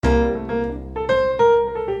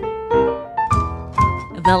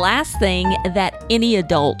The last thing that any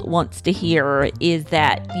adult wants to hear is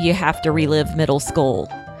that you have to relive middle school.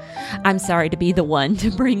 I'm sorry to be the one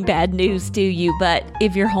to bring bad news to you, but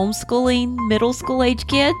if you're homeschooling middle school age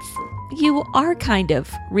kids, you are kind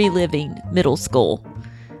of reliving middle school.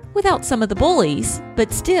 Without some of the bullies,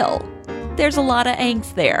 but still, there's a lot of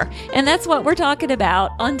angst there. And that's what we're talking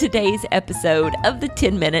about on today's episode of the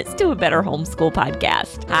 10 Minutes to a Better Homeschool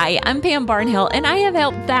podcast. Hi, I'm Pam Barnhill, and I have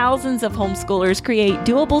helped thousands of homeschoolers create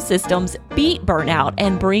doable systems, beat burnout,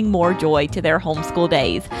 and bring more joy to their homeschool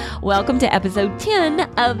days. Welcome to episode 10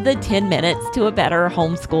 of the 10 Minutes to a Better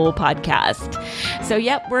Homeschool podcast. So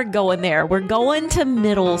yep, we're going there. We're going to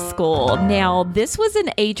middle school. Now, this was an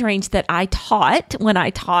age range that I taught when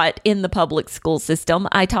I taught in the public school system.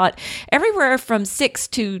 I taught everywhere from 6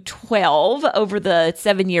 to 12 over the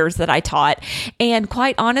 7 years that I taught. And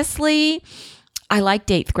quite honestly, I liked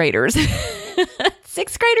 8th graders.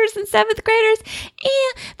 6th graders and 7th graders,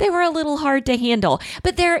 they were a little hard to handle.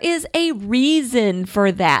 But there is a reason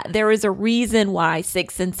for that. There is a reason why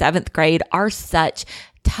 6th and 7th grade are such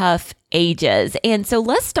tough ages. And so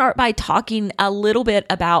let's start by talking a little bit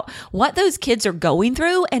about what those kids are going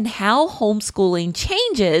through and how homeschooling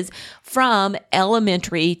changes from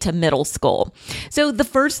elementary to middle school. So the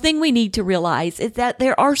first thing we need to realize is that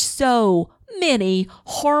there are so many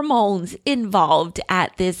hormones involved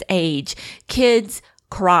at this age. Kids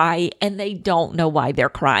cry and they don't know why they're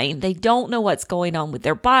crying. They don't know what's going on with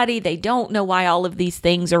their body. They don't know why all of these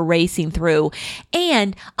things are racing through.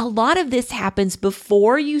 And a lot of this happens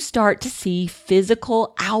before you start to see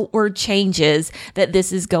physical outward changes that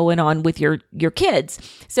this is going on with your kids.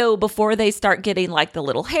 So before they start getting like the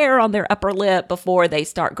little hair on their upper lip, before they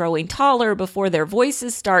start growing taller, before their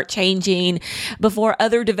voices start changing, before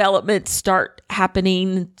other developments start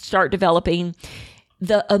developing,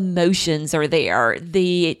 the emotions are there,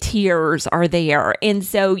 the tears are there. And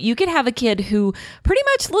so you could have a kid who pretty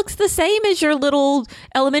much looks the same as your little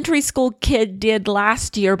elementary school kid did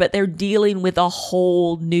last year, but they're dealing with a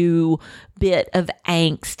whole new bit of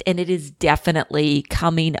angst, and it is definitely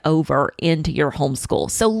coming over into your homeschool.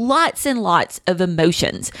 So lots and lots of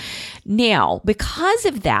emotions. Now, because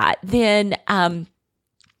of that, then,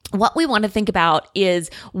 what we want to think about is,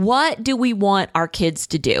 what do we want our kids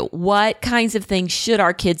to do? What kinds of things should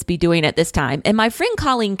our kids be doing at this time? And my friend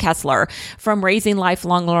Colleen Kessler from Raising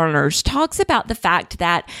Lifelong Learners talks about the fact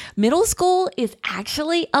that middle school is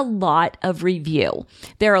actually a lot of review.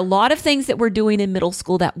 There are a lot of things that we're doing in middle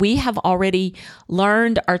school that we have already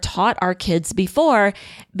learned or taught our kids before,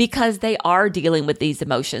 because they are dealing with these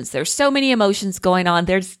emotions. There's so many emotions going on.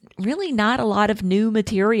 There's really not a lot of new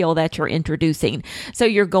material that you're introducing. So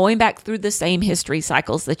you're going back through the same history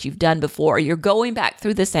cycles that you've done before. You're going back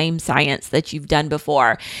through the same science that you've done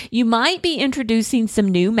before. You might be introducing some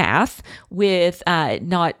new math with,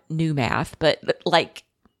 not new math, but like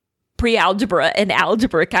pre-algebra and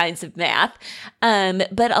algebra kinds of math.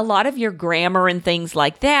 But a lot of your grammar and things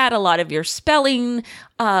like that, a lot of your spelling,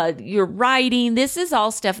 your writing, this is all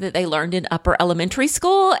stuff that they learned in upper elementary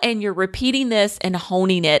school, and you're repeating this and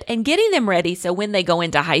honing it and getting them ready so when they go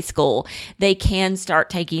into high school, they can start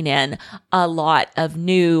taking in a lot of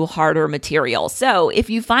new, harder material. So if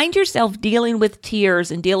you find yourself dealing with tears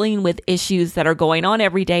and dealing with issues that are going on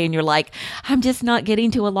every day and you're like, I'm just not getting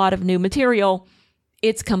to a lot of new material,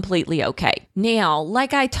 it's completely okay. Now,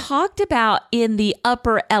 like I talked about in the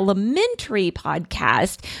upper elementary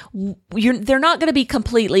podcast, they're not going to be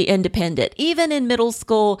completely independent. Even in middle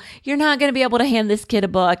school, you're not going to be able to hand this kid a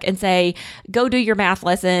book and say, go do your math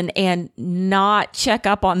lesson, and not check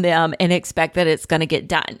up on them and expect that it's going to get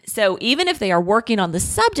done. So even if they are working on the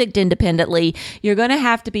subject independently, you're going to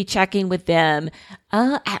have to be checking with them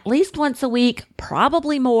at least once a week,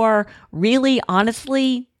 probably more, really,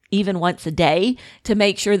 honestly, even once a day, to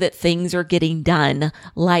make sure that things are getting done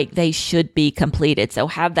like they should be completed. So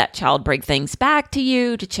have that child bring things back to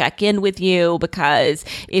you to check in with you, because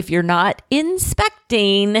if you're not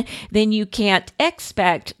inspecting, then you can't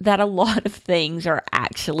expect that a lot of things are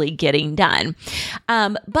actually getting done.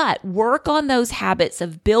 But work on those habits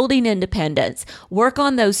of building independence, work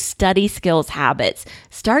on those study skills habits,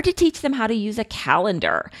 start to teach them how to use a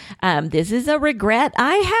calendar. This is a regret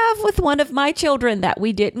I have with one of my children, that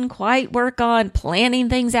we didn't quite work on planning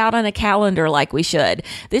things out on a calendar like we should.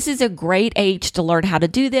 This is a great age to learn how to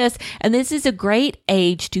do this, and this is a great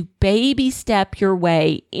age to baby step your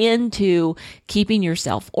way into keeping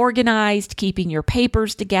yourself organized, keeping your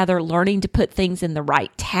papers together, learning to put things in the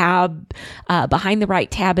right tab, behind the right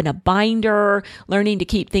tab in a binder, learning to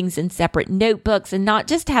keep things in separate notebooks, and not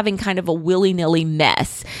just having kind of a willy-nilly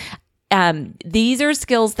mess. These are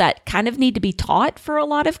skills that kind of need to be taught for a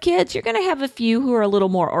lot of kids. You're going to have a few who are a little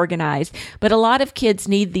more organized, but a lot of kids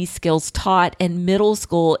need these skills taught, and middle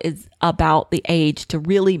school is about the age to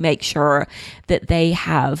really make sure that they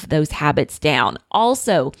have those habits down.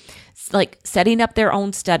 Also, like setting up their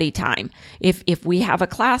own study time. If we have a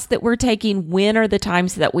class that we're taking, when are the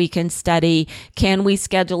times that we can study? Can we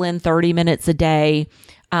schedule in 30 minutes a day?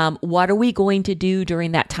 What are we going to do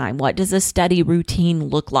during that time? What does a study routine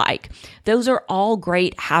look like? Those are all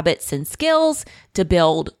great habits and skills to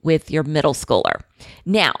build with your middle schooler.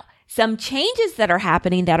 Now, some changes that are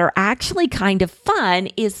happening that are actually kind of fun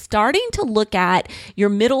is starting to look at your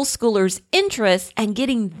middle schoolers' interests and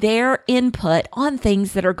getting their input on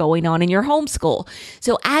things that are going on in your homeschool.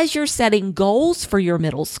 So as you're setting goals for your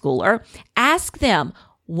middle schooler, ask them,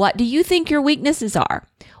 what do you think your weaknesses are?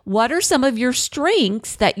 What are some of your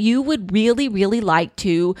strengths that you would really, really like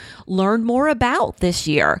to learn more about this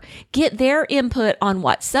year? Get their input on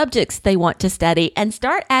what subjects they want to study and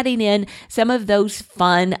start adding in some of those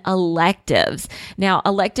fun electives. Now,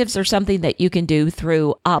 electives are something that you can do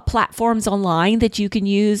through platforms online that you can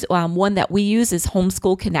use. One that we use is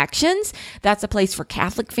Homeschool Connections. That's a place for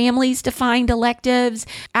Catholic families to find electives.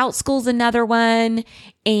 OutSchool's another one.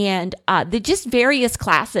 And just various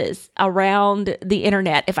classes around the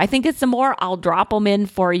internet. If I think of some more, I'll drop them in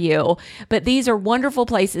for you. But these are wonderful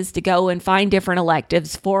places to go and find different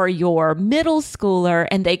electives for your middle schooler,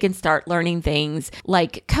 and they can start learning things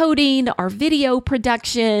like coding or video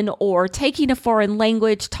production or taking a foreign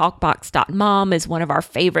language. Talkbox.mom is one of our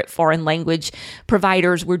favorite foreign language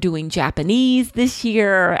providers. We're doing Japanese this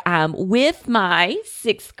year with my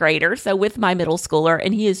sixth grader, so with my middle schooler,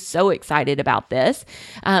 and he is so excited about this.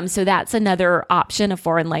 So that's another option of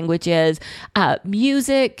foreign languages.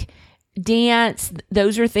 Music, dance,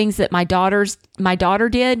 those are things that my daughter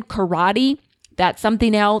did. Karate, that's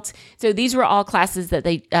something else. So these were all classes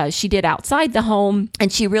that she did outside the home,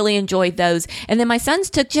 and she really enjoyed those. And then my sons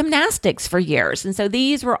took gymnastics for years. And so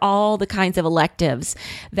these were all the kinds of electives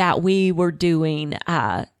that we were doing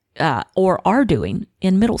or are doing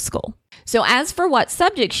in middle school. So as for what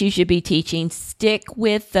subjects you should be teaching, stick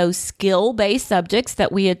with those skill-based subjects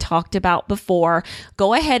that we had talked about before.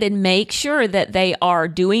 Go ahead and make sure that they are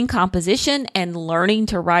doing composition and learning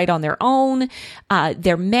to write on their own.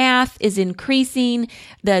 Their math is increasing.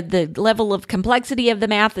 The level of complexity of the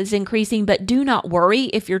math is increasing, but do not worry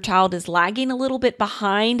if your child is lagging a little bit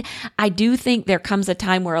behind. I do think there comes a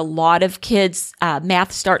time where a lot of kids,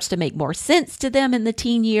 math starts to make more sense to them in the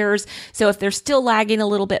teen years. So if they're still lagging a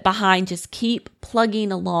little bit behind, just keep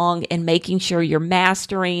plugging along and making sure you're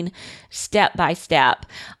mastering step by step.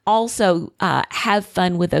 Also, have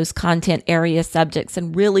fun with those content area subjects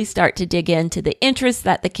and really start to dig into the interests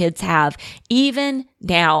that the kids have. Even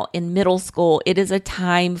now in middle school, it is a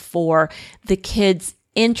time for the kids'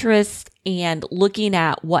 interest and looking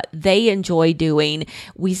at what they enjoy doing.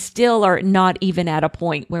 We still are not even at a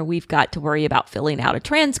point where we've got to worry about filling out a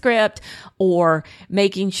transcript or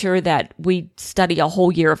making sure that we study a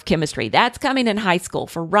whole year of chemistry. That's coming in high school.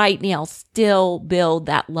 For right now, still build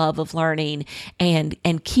that love of learning and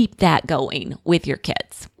keep that going with your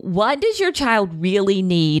kids. What does your child really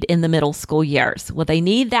need in the middle school years? Well, they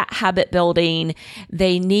need that habit building.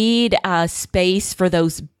 They need a space for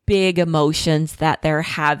those big emotions that they're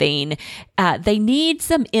having. They need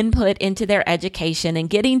some input into their education and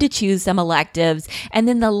getting to choose some electives. And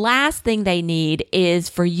then the last thing they need is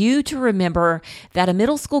for you to remember that a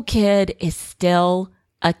middle school kid is still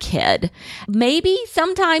a kid. Maybe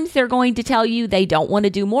sometimes they're going to tell you they don't want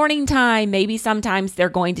to do morning time. Maybe sometimes they're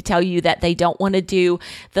going to tell you that they don't want to do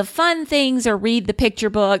the fun things or read the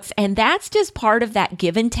picture books. And that's just part of that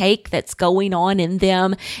give and take that's going on in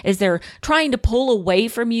them, is they're trying to pull away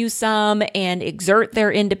from you some and exert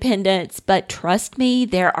their independence. But trust me,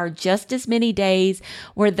 there are just as many days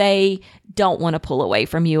where they don't want to pull away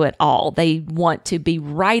from you at all. They want to be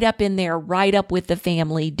right up in there, right up with the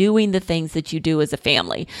family, doing the things that you do as a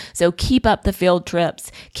family. So keep up the field trips,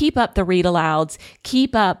 keep up the read alouds,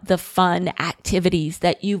 keep up the fun activities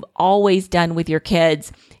that you've always done with your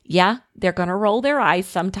kids. Yeah, they're going to roll their eyes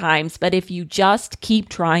sometimes, but if you just keep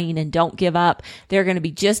trying and don't give up, there are going to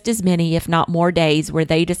be just as many, if not more days where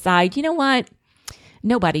they decide, you know what?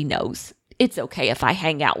 Nobody knows. It's okay if I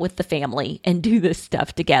hang out with the family and do this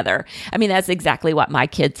stuff together. I mean, that's exactly what my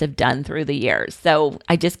kids have done through the years. So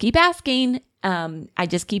I just keep asking, I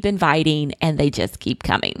just keep inviting, and they just keep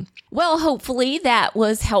coming. Well, hopefully that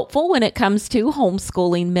was helpful when it comes to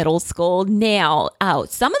homeschooling middle school. Now,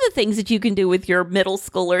 some of the things that you can do with your middle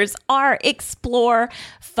schoolers are explore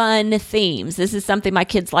fun themes. This is something my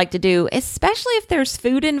kids like to do, especially if there's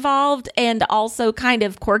food involved and also kind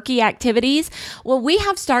of quirky activities. Well, we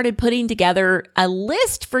have started putting together a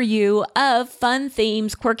list for you of fun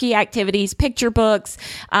themes, quirky activities, picture books,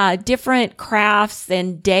 different crafts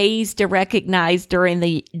and days to recognize during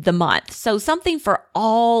the month. So something for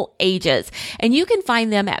all ages. And you can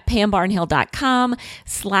find them at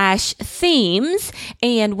pambarnhill.com/themes.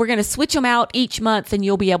 And we're going to switch them out each month and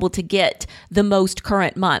you'll be able to get the most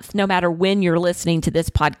current month, no matter when you're listening to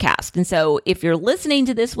this podcast. And so if you're listening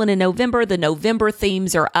to this one in November, the November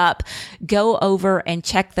themes are up. Go over and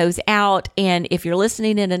check those out. And if you're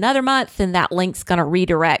listening in another month, then that link's going to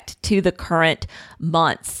redirect to the current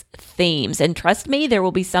month's themes. And trust me, there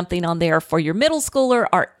will be something on there for your middle schooler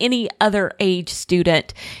or any other age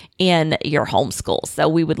student in your homeschool. So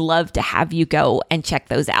we would love to have you go and check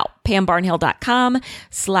those out.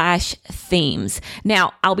 pambarnhill.com/themes.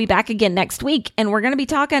 Now, I'll be back again next week, and we're going to be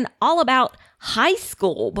talking all about high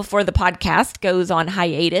school before the podcast goes on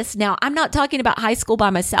hiatus. Now, I'm not talking about high school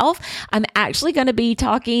by myself. I'm actually going to be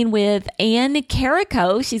talking with Ann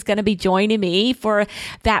Carrico. She's going to be joining me for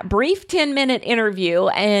that brief 10-minute interview,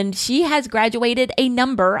 and she has graduated a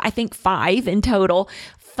number, I think 5 in total,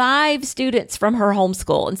 5 students from her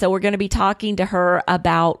homeschool. And so we're going to be talking to her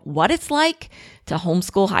about what it's like to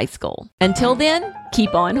homeschool high school. Until then,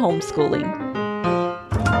 keep on homeschooling.